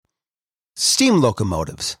Steam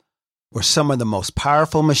locomotives were some of the most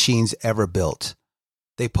powerful machines ever built.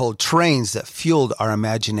 They pulled trains that fueled our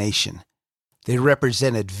imagination. They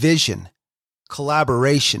represented vision,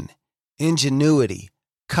 collaboration, ingenuity,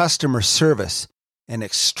 customer service, and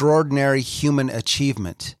extraordinary human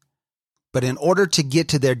achievement. But in order to get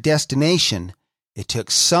to their destination, it took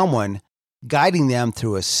someone guiding them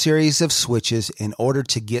through a series of switches in order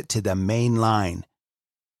to get to the main line.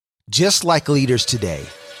 Just like leaders today,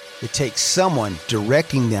 it takes someone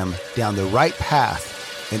directing them down the right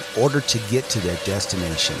path in order to get to their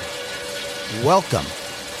destination. Welcome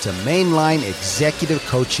to Mainline Executive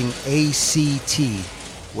Coaching ACT,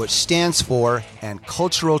 which stands for And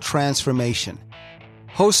Cultural Transformation,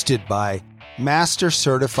 hosted by Master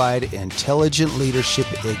Certified Intelligent Leadership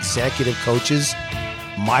Executive Coaches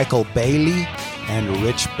Michael Bailey and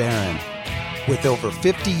Rich Barron, with over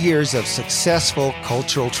 50 years of successful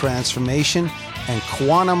cultural transformation and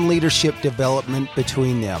quantum leadership development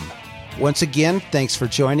between them. Once again, thanks for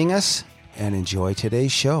joining us and enjoy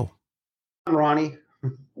today's show. Ronnie.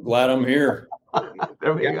 Glad I'm here.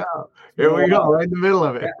 There we go. Here we go, right in the middle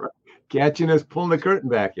of it. Catching us, pulling the curtain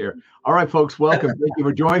back here. All right, folks, welcome. Thank you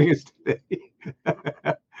for joining us today.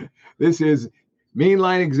 This is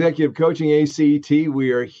Mainline Executive Coaching ACT.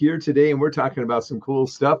 We are here today, and we're talking about some cool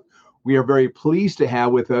stuff. We are very pleased to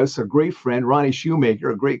have with us a great friend, Ronnie Shoemaker,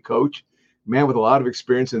 a great coach, man with a lot of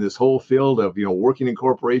experience in this whole field of, working in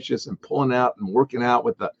corporations and pulling out and working out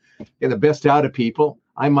with the best out of people.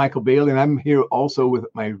 I'm Michael Bailey, and I'm here also with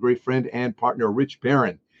my great friend and partner, Rich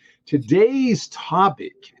Barron. Today's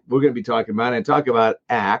topic we're going to be talking about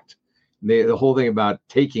ACT, the whole thing about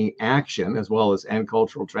taking action as well as and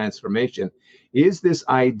cultural transformation, is this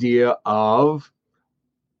idea of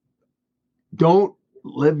don't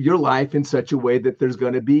live your life in such a way that there's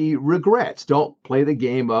going to be regrets. Don't play the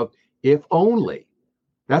game of if only.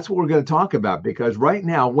 That's what we're going to talk about, because right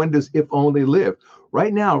now, when does if only live?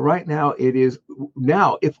 Right now, it is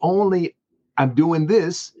now, if only I'm doing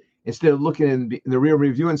this, instead of looking in the rear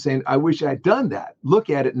view and saying, I wish I'd done that. Look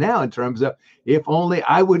at it now in terms of if only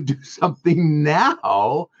I would do something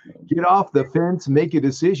now, get off the fence, make a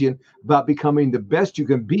decision about becoming the best you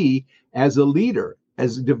can be as a leader,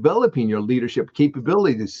 as developing your leadership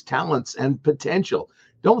capabilities, talents, and potential.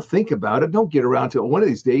 Don't think about it. Don't get around to it one of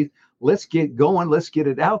these days. Let's get going. Let's get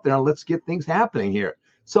it out there. And let's get things happening here.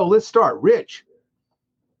 So let's start. Rich,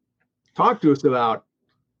 talk to us about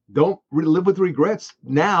don't live with regrets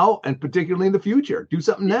now, and particularly in the future. Do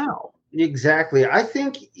something now. Exactly. I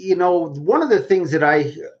think, one of the things that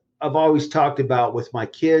I've always talked about with my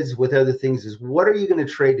kids, with other things, is what are you going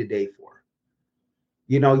to trade today for?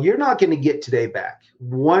 You're not going to get today back.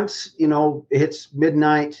 Once, it hits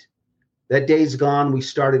midnight, that day's gone, we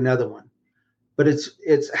start another one. But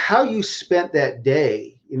it's how you spent that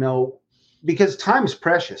day, because time is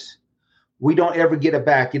precious. We don't ever get it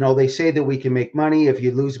back. They say that we can make money. If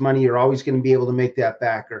you lose money, you're always going to be able to make that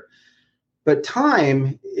back. But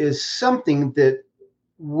time is something that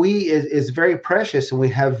is very precious, and we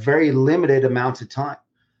have very limited amounts of time.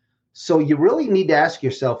 So you really need to ask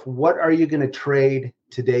yourself, what are you going to trade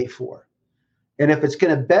today for? And if it's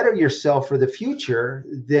going to better yourself for the future,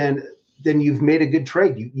 then you've made a good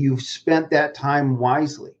trade. You've spent that time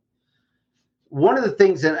wisely. One of the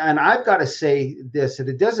things, and I've got to say this, that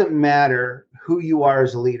it doesn't matter who you are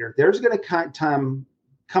as a leader. There's going to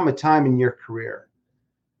come a time in your career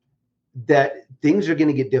that things are going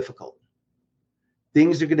to get difficult.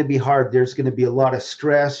 Things are going to be hard. There's going to be a lot of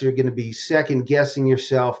stress. You're going to be second guessing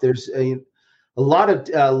yourself. There's a lot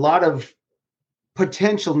of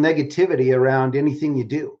potential negativity around anything you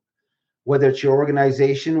do, whether it's your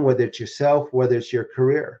organization, whether it's yourself, whether it's your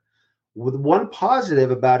career. With one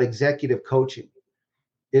positive about executive coaching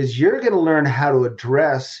is you're going to learn how to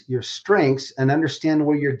address your strengths and understand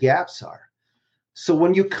where your gaps are. So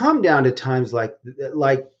when you come down to times like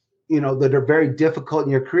that are very difficult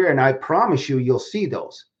in your career, and I promise you'll see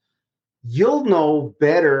those, you'll know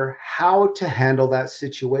better how to handle that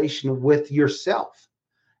situation with yourself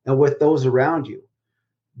and with those around you.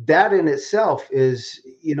 That in itself is,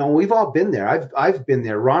 we've all been there. I've been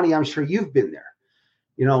there. Ronnie, I'm sure you've been there.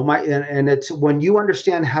 And it's when you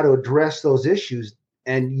understand how to address those issues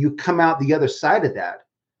and you come out the other side of that,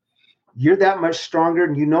 you're that much stronger,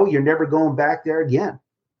 and you're never going back there again.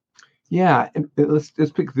 Yeah, and let's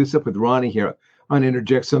pick this up with Ronnie here. I want to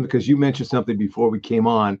interject something because you mentioned something before we came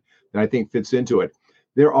on that I think fits into it.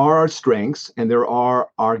 There are our strengths and there are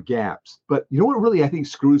our gaps. But you know what really I think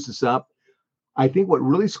screws us up? I think what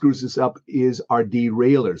really screws us up is our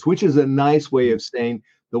derailers, which is a nice way of saying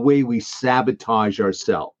the way we sabotage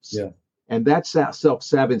ourselves. Yeah. And that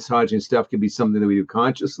self-sabotaging stuff can be something that we do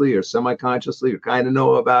consciously or semi-consciously, or kind of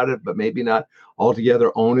know about it, but maybe not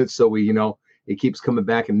altogether own it. So we, it keeps coming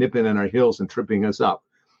back and nipping in our heels and tripping us up.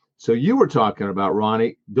 So you were talking about,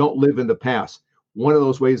 Ronnie, don't live in the past. One of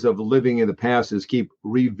those ways of living in the past is keep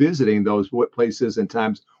revisiting those places and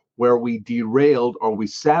times where we derailed or we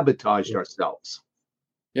sabotaged ourselves.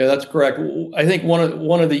 Yeah, that's correct. I think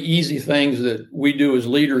one of the easy things that we do as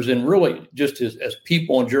leaders, and really just as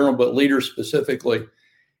people in general, but leaders specifically,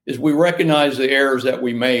 is we recognize the errors that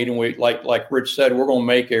we made. And we, like Rich said, we're going to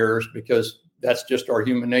make errors because that's just our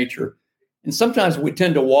human nature. And sometimes we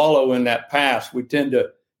tend to wallow in that past. We tend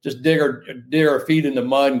to just dig our feet in the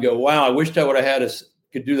mud and go, wow, I wished I would have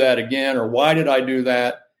could do that again. Or why did I do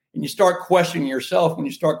that? And you start questioning yourself. When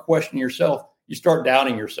you start questioning yourself, you start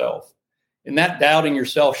doubting yourself. And that doubting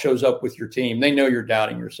yourself shows up with your team. They know you're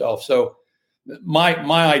doubting yourself. So my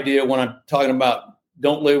idea when I'm talking about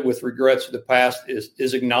don't live with regrets of the past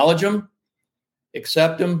is acknowledge them,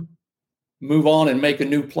 accept them, move on and make a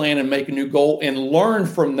new plan and make a new goal and learn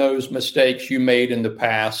from those mistakes you made in the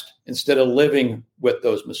past instead of living with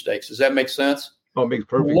those mistakes. Does that make sense? Oh, it makes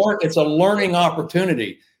perfect sense. It's a learning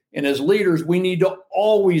opportunity. And as leaders, we need to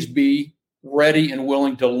always be ready and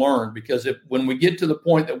willing to learn, because when we get to the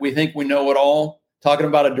point that we think we know it all, talking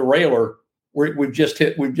about a derailer, we've just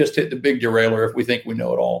hit the big derailer if we think we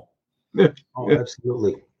know it all. Oh,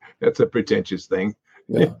 absolutely. That's a pretentious thing.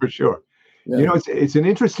 Yeah. For sure. Yeah. It's an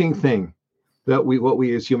interesting thing that what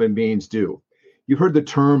we as human beings do. You've heard the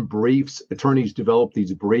term briefs. Attorneys develop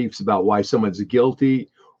these briefs about why someone's guilty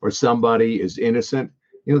or somebody is innocent.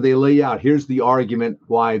 They lay out, here's the argument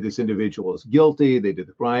why this individual is guilty, they did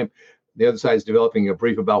the crime. The other side is developing a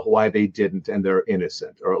brief about why they didn't and they're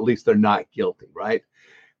innocent, or at least they're not guilty, right?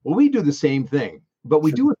 Well, we do the same thing, but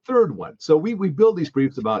we do a third one. So we build these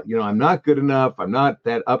briefs about, I'm not good enough, I'm not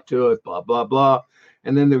that up to it, blah, blah, blah.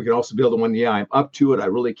 And then we can also build the one, I'm up to it, I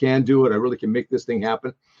really can do it, I really can make this thing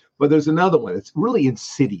happen. But there's another one. It's really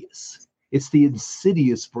insidious. It's the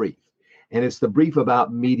insidious brief. And it's the brief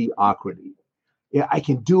about mediocrity. Yeah, I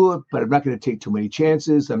can do it, but I'm not going to take too many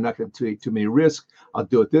chances. I'm not going to take too many risks. I'll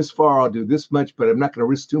do it this far. I'll do this much, but I'm not going to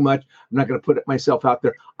risk too much. I'm not going to put myself out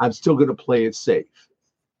there. I'm still going to play it safe.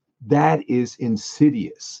 That is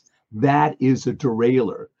insidious. That is a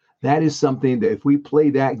derailer. That is something that if we play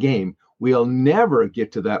that game, we'll never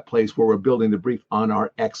get to that place where we're building the brief on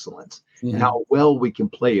our excellence, and how well we can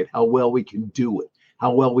play it, how well we can do it,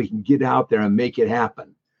 how well we can get out there and make it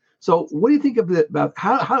happen. So what do you think of it about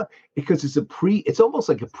how because it's almost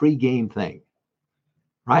like a pre-game thing,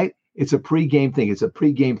 right? It's a pre-game thing. It's a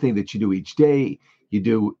pre-game thing that you do each day, you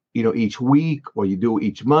do, each week, or you do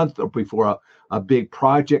each month, or before a big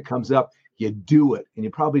project comes up, you do it, and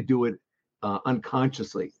you probably do it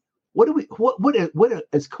unconsciously. What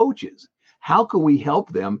as coaches, how can we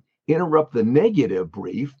help them interrupt the negative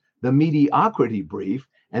brief, the mediocrity brief,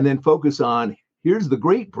 and then focus on, here's the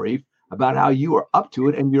great brief about how you are up to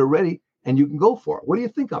it and you're ready and you can go for it? What do you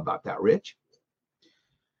think about that, Rich?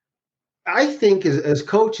 I think as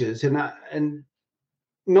coaches, and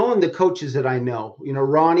knowing the coaches that I know,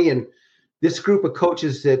 Ronnie and this group of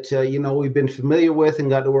coaches that, we've been familiar with and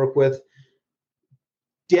got to work with,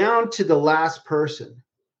 down to the last person,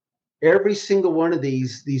 every single one of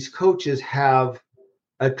these coaches have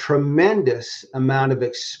a tremendous amount of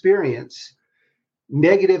experience,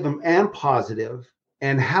 negative and positive,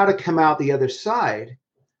 and how to come out the other side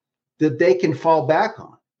that they can fall back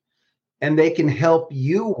on, and they can help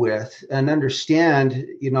you with and understand,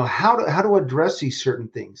 how to address these certain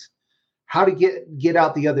things, how to get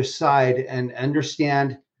out the other side and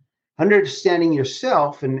understanding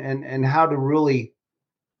yourself and how to really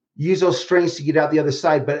use those strengths to get out the other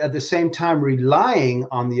side, but at the same time relying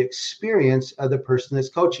on the experience of the person that's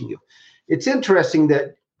coaching you. It's interesting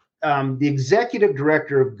that the executive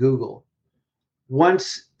director of Google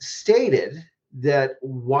once stated that,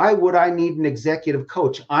 why would I need an executive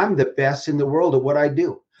coach? I'm the best in the world at what I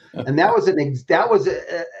do. And that was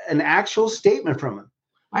an actual statement from him.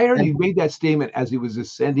 I heard he made that statement as he was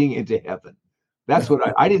ascending into heaven. That's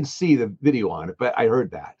what I didn't see the video on it, but I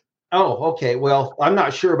heard that. Oh, okay. Well, I'm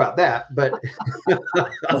not sure about that, but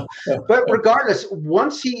but regardless,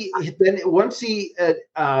 once he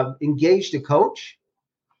engaged a coach,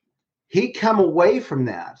 he come away from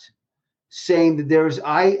that saying that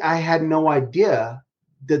I had no idea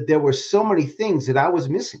that there were so many things that I was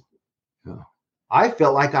missing. Oh. I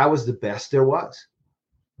felt like I was the best there was.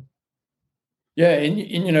 Yeah,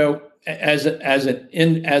 and as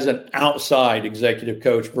an outside executive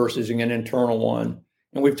coach versus an internal one,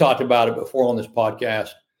 and we've talked about it before on this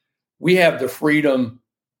podcast, we have the freedom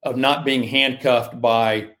of not being handcuffed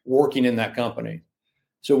by working in that company.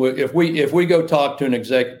 So if we go talk to an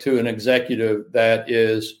executive that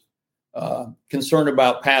is concerned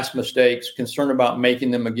about past mistakes, concerned about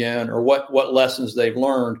making them again, or what lessons they've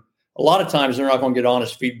learned, a lot of times they're not going to get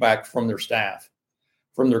honest feedback from their staff,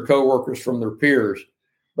 from their coworkers, from their peers.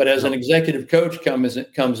 But as an executive coach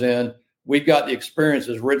comes in, we've got the experience,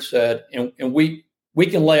 as Rich said, and we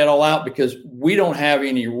can lay it all out because we don't have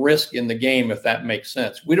any risk in the game, if that makes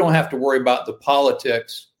sense. We don't have to worry about the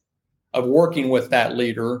politics of working with that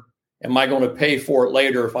leader. Am I going to pay for it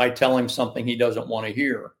later if I tell him something he doesn't want to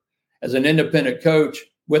hear? As an independent coach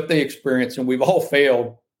with the experience, and we've all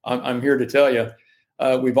failed, I'm here to tell you,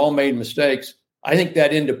 we've all made mistakes. I think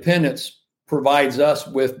that independence provides us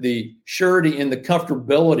with the surety and the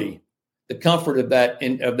comfortability, the comfort of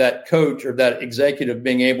that coach or that executive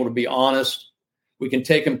being able to be honest. We can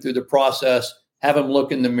take them through the process, have them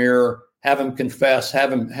look in the mirror, have them confess, have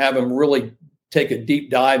them really take a deep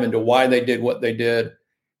dive into why they did what they did,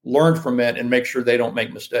 learn from it, and make sure they don't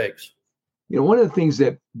make mistakes. You know, one of the things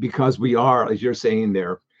that, because we are, as you're saying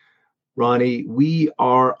there, Ronnie, we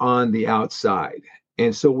are on the outside.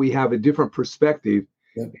 And so we have a different perspective.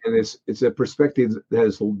 Yeah. And it's a perspective that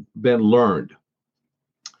has been learned.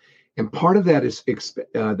 And part of that is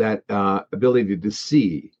that ability to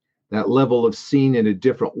see, that level of seeing in a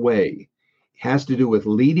different way, has to do with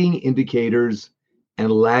leading indicators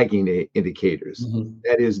and lagging indicators. Mm-hmm.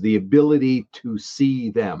 That is the ability to see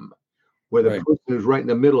them, where the person who's right in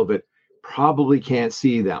the middle of it probably can't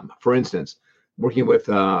see them. For instance, working with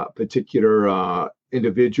a particular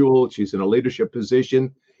individual, she's in a leadership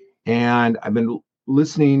position, and I've been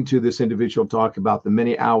listening to this individual talk about the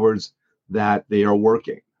many hours that they are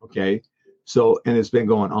working. Okay. So, and it's been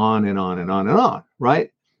going on and on and on and on,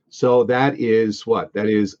 right? So that is what? That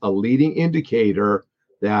is a leading indicator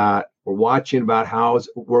that we're watching about how it's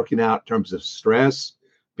working out in terms of stress,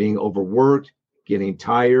 being overworked, getting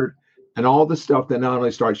tired, and all the stuff that not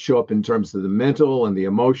only starts to show up in terms of the mental and the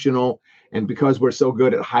emotional. And because we're so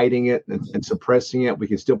good at hiding it and suppressing it, we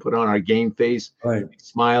can still put on our game face,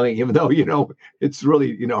 smiling, even though, it's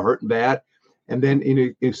really, hurting bad. And then,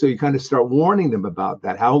 so you kind of start warning them about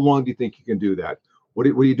that. How long do you think you can do that? What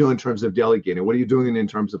are you doing in terms of delegating? What are you doing in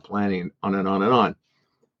terms of planning? On and on and on.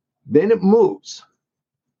 Then it moves.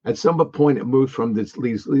 At some point, it moves from these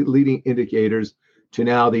leading indicators to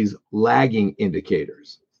now these lagging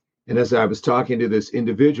indicators. And as I was talking to this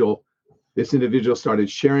individual started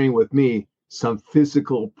sharing with me some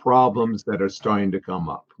physical problems that are starting to come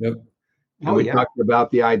up. Yep. And we talked about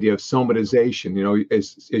the idea of somatization.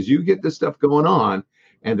 As you get this stuff going on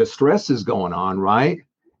and the stress is going on, right?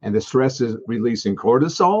 And the stress is releasing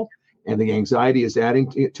cortisol and the anxiety is adding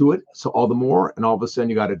to it. So all the more, and all of a sudden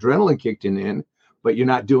you got adrenaline kicked in, but you're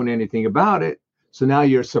not doing anything about it. So now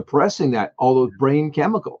you're suppressing all those brain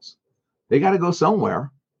chemicals. They got to go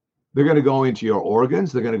somewhere. They're going to go into your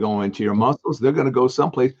organs. They're going to go into your muscles. They're going to go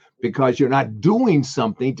someplace because you're not doing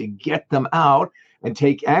something to get them out and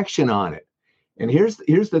take action on it. And here's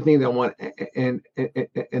the thing that I want, and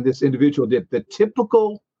this individual did the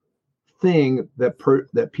typical thing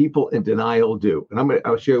that people in denial do. And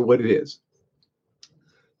I'll show you what it is.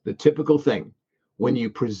 The typical thing, when you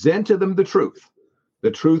present to them the truth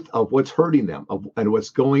of what's hurting them and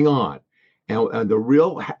what's going on, and the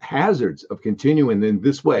real hazards of continuing in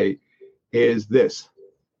this way is this.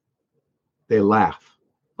 They laugh.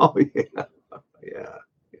 Oh, yeah.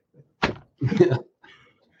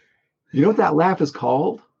 You know what that laugh is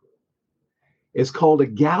called? It's called a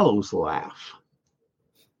gallows laugh.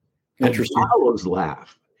 Interesting. A gallows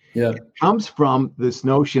laugh. Yeah. It comes from this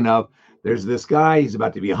notion of there's this guy, he's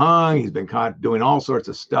about to be hung, he's been caught doing all sorts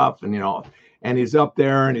of stuff, and he's up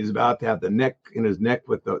there and he's about to have the neck in his neck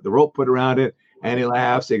with the rope put around it, and he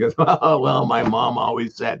laughs. He goes, "Oh, well, my mom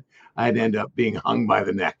always said I'd end up being hung by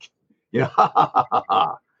the neck."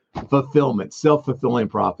 Fulfillment, self-fulfilling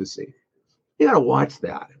prophecy. You got to watch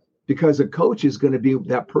that, because a coach is going to be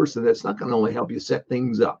that person that's not going to only help you set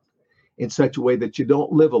things up in such a way that you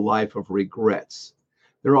don't live a life of regrets.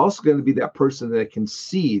 They're also going to be that person that can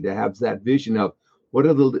see, that has that vision of what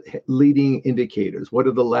are the leading indicators? What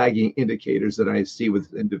are the lagging indicators that I see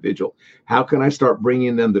with the individual? How can I start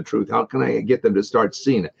bringing them the truth? How can I get them to start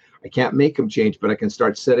seeing it? I can't make them change, but I can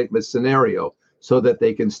start setting the scenario so that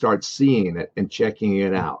they can start seeing it and checking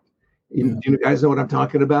it out. Do you guys know what I'm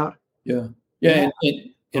talking about? Yeah. Yeah.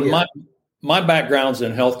 And my background's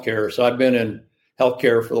in healthcare. So I've been in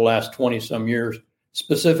healthcare for the last 20 some years,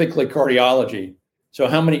 specifically cardiology. So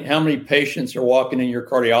how many patients are walking in your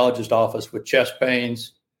cardiologist office with chest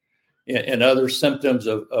pains and other symptoms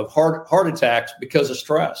of heart attacks because of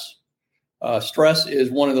stress? Stress is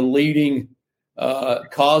one of the leading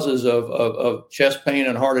causes of chest pain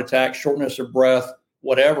and heart attack, shortness of breath,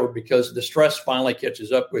 whatever, because the stress finally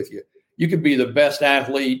catches up with you. You could be the best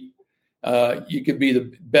athlete. You could be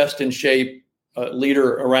the best in shape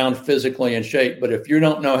leader around physically in shape. But if you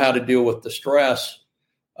don't know how to deal with the stress,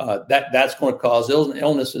 that's going to cause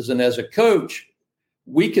illnesses. And as a coach,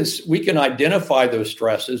 we can identify those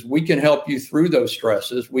stresses. We can help you through those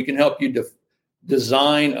stresses. We can help you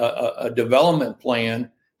design a development plan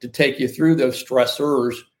to take you through those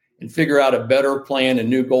stressors and figure out a better plan and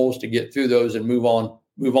new goals to get through those and move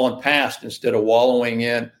on past, instead of wallowing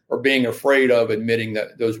in or being afraid of admitting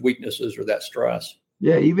that those weaknesses or that stress.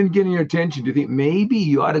 Yeah, even getting your attention to think maybe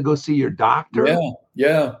you ought to go see your doctor.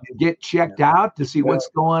 Yeah. Get checked out to see what's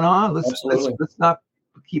going on. Let's not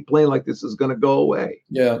keep playing like this is going to go away.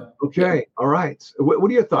 Yeah. Okay. Yeah. All right. What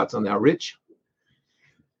are your thoughts on that, Rich?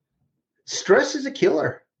 Stress is a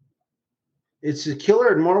killer. It's a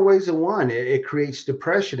killer in more ways than one. It creates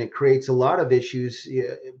depression. It creates a lot of issues.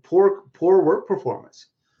 Poor work performance.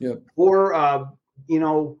 Yeah.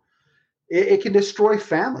 It can destroy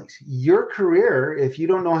families. Your career, if you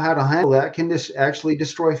don't know how to handle that, can actually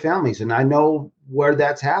destroy families. And I know where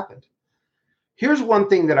that's happened. Here's one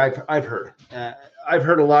thing that I've heard. I've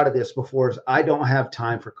heard a lot of this before. Is I don't have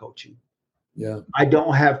time for coaching. Yeah. I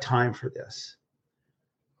don't have time for this.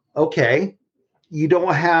 Okay. You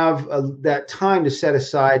don't have that time to set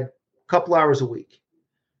aside a couple hours a week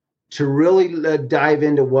to really dive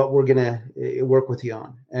into what we're going to work with you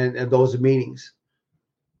on and those meetings.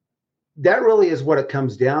 That really is what it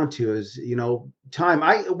comes down to is, time.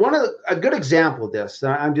 A good example of this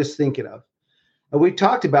that I'm just thinking of, and we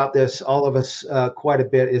talked about this, all of us, quite a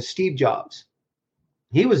bit, is Steve Jobs.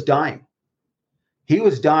 He was dying. He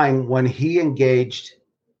was dying when he engaged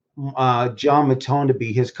John Mattone to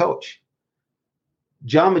be his coach.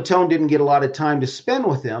 John Mattone didn't get a lot of time to spend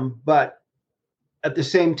with him, but at the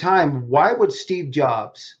same time, why would Steve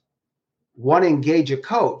Jobs want to engage a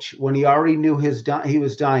coach when he already knew he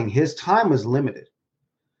was dying? His time was limited.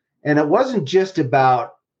 And it wasn't just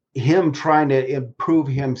about him trying to improve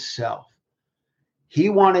himself. He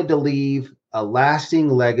wanted to leave a lasting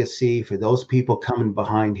legacy for those people coming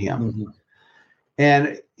behind him. Mm-hmm.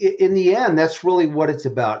 And in the end, that's really what it's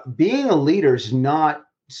about. Being a leader is not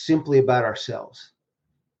simply about ourselves.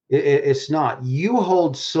 It's not. You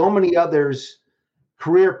hold so many others'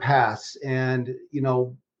 career paths and,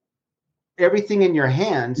 everything in your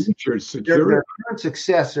hands, their current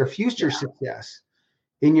success, their future success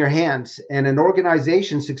in your hands, and an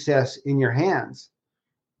organization success in your hands,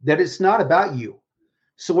 that it's not about you.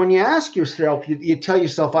 So when you ask yourself, you tell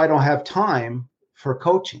yourself, I don't have time for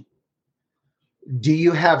coaching. Do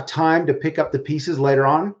you have time to pick up the pieces later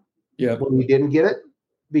on? Yeah. When you didn't get it?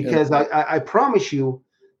 Because I promise you,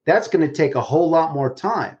 that's going to take a whole lot more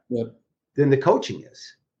time than the coaching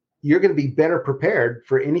is. You're going to be better prepared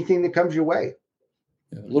for anything that comes your way.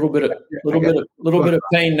 A little bit of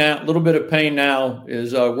pain now. A little bit of pain now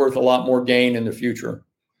is worth a lot more gain in the future.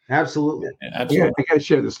 Absolutely. Absolutely. I got to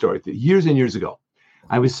share this story with you. Years and years ago,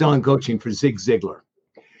 I was selling coaching for Zig Ziglar,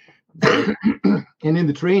 and in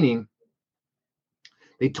the training,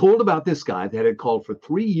 they told about this guy that had called for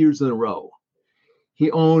 3 years in a row.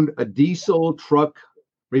 He owned a diesel truck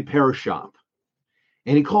repair shop,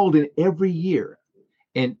 and he called in every year,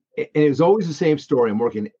 and it was always the same story. I'm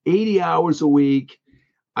working 80 hours a week.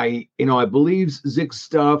 I believe Zig's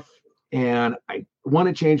stuff, and I want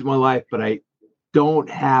to change my life, but I don't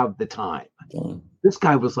have the time. This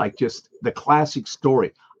guy was like just the classic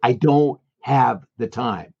story. I don't have the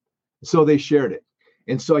time. So they shared it,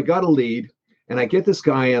 and so I got a lead, and I get this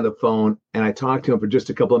guy on the phone, and I talk to him for just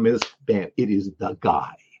a couple of minutes. Bam! It is the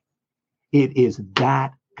guy. It is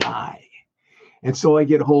that guy. And so I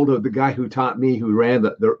get hold of the guy who taught me, who ran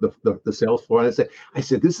the sales floor. And I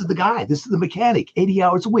said, this is the guy. This is the mechanic, 80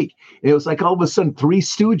 hours a week. And it was like all of a sudden, Three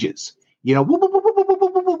Stooges, whoop, whoop, whoop, whoop,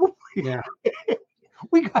 whoop, whoop, whoop. Yeah.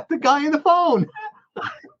 We got the guy on the phone.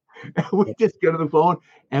 And we just go to the phone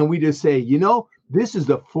and we just say, this is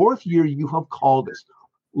the 4th year you have called us.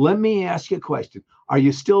 Let me ask you a question. Are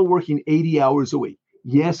you still working 80 hours a week?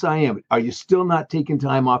 Yes, I am. Are you still not taking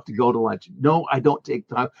time off to go to lunch? No, I don't take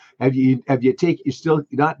time. You're still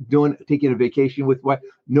not taking a vacation with what?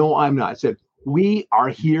 No, I'm not. I said, we are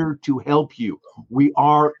here to help you. We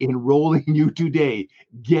are enrolling you today.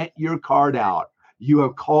 Get your card out. You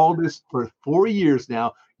have called us for 4 years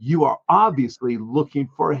now. You are obviously looking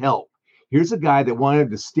for help. Here's a guy that wanted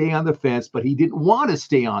to stay on the fence, but he didn't want to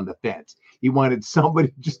stay on the fence. He wanted somebody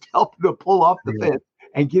to just help him to pull off the fence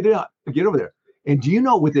and get over there. And do you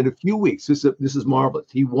know, within a few weeks, this is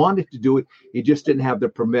marvelous. He wanted to do it. He just didn't have the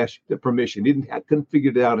permission. Couldn't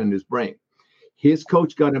figure it out in his brain. His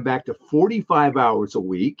coach got him back to 45 hours a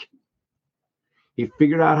week. He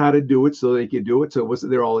figured out how to do it so they could do it. So it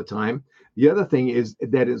wasn't there all the time. The other thing is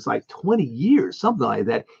that it's like 20 years, something like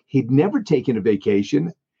that. He'd never taken a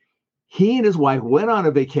vacation. He and his wife went on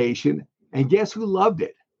a vacation, and guess who loved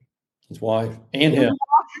it? His wife and him.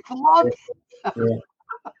 Loved it. Yeah.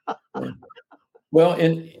 Well,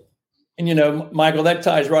 and you know, Michael, that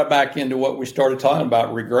ties right back into what we started talking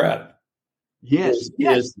about, regret. Yes.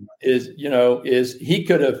 Is he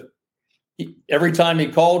could have, every time he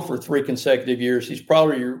called for 3 consecutive years, he's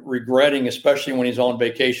probably regretting, especially when he's on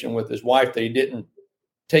vacation with his wife, that he didn't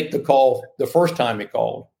take the call the first time he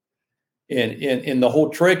called. And the whole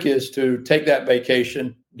trick is to take that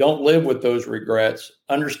vacation, don't live with those regrets,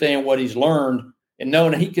 understand what he's learned, and know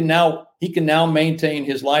that he can now maintain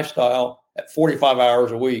his lifestyle at 45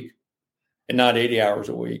 hours a week and not 80 hours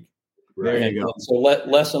a week. There you go. So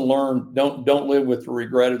lesson learned, don't live with the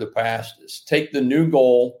regret of the past. Just take the new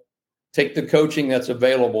goal, take the coaching that's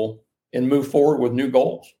available, and move forward with new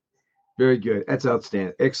goals. Very good. That's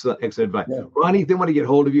outstanding. Excellent advice. Yeah. Ronnie, if they want to get a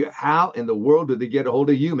hold of you, how in the world do they get a hold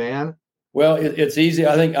of you, man? Well, it's easy.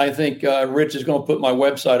 I think Rich is going to put my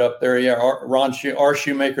website up there. Yeah, Ron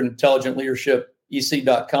Shoemaker, Intelligent Leadership,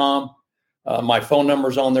 EC.com. My phone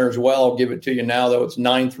number's on there as well. I'll give it to you now, though. It's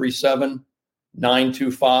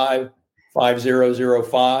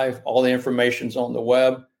 937-925-5005. All the information's on the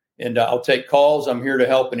web. And I'll take calls. I'm here to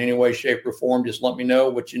help in any way, shape, or form. Just let me know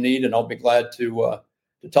what you need, and I'll be glad to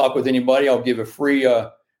talk with anybody. I'll give a free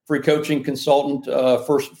coaching consultant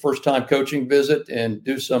first time coaching visit and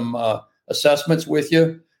do some assessments with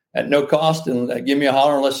you at no cost. And give me a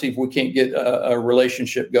holler and let's see if we can't get a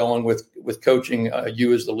relationship going with coaching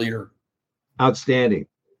you as the leader. Outstanding.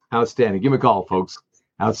 Give me a call, folks.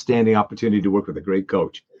 Outstanding opportunity to work with a great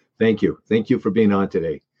coach. Thank you. Thank you for being on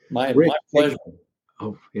today. My pleasure.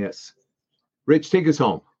 Oh, yes. Rich, take us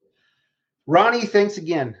home. Ronnie, thanks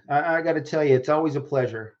again. I got to tell you, it's always a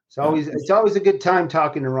pleasure. It's always a good time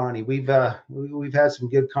talking to Ronnie. We've had some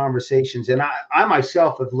good conversations, and I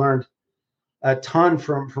myself have learned a ton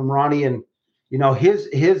from Ronnie, and you know his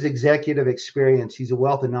executive experience. He's a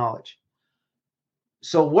wealth of knowledge.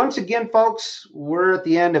 So once again, folks, we're at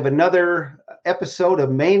the end of another episode of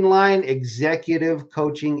Mainline Executive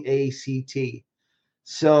Coaching ACT.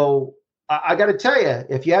 So I got to tell you,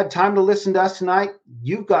 if you had time to listen to us tonight,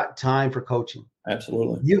 you've got time for coaching.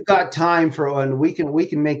 Absolutely. You've got time and we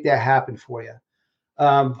can make that happen for you.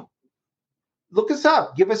 Look us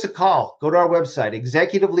up. Give us a call. Go to our website,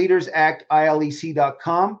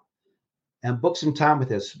 executiveleadersactilec.com, and book some time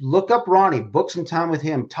with us. Look up Ronnie. Book some time with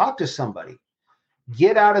him. Talk to somebody.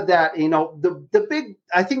 Get out of that. You know,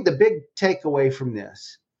 I think the big takeaway from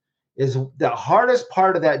this is the hardest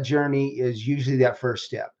part of that journey is usually that first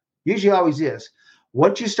step. Usually always is.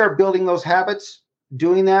 Once you start building those habits,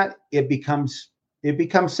 doing that, it becomes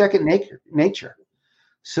second nature.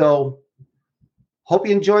 So hope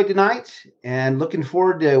you enjoyed tonight and looking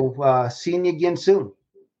forward to seeing you again soon.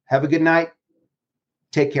 Have a good night.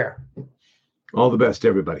 Take care. All the best,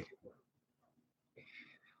 everybody.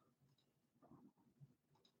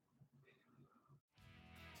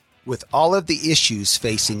 With all of the issues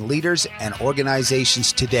facing leaders and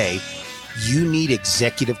organizations today, you need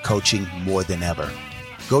executive coaching more than ever.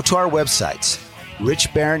 Go to our websites,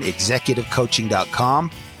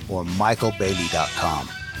 richbarronexecutivecoaching.com or michaelbailey.com.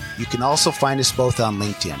 You can also find us both on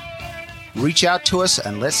LinkedIn. Reach out to us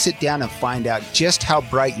and let's sit down and find out just how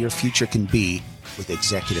bright your future can be with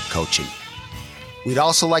executive coaching. We'd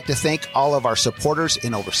also like to thank all of our supporters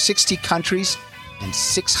in over 60 countries and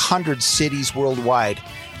 600 cities worldwide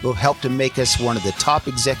who have helped to make us one of the top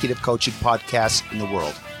executive coaching podcasts in the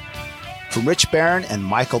world. From Rich Barron and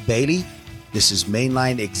Michael Bailey, this is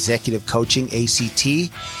Mainline Executive Coaching ACT.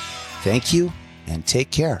 Thank you and take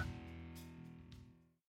care.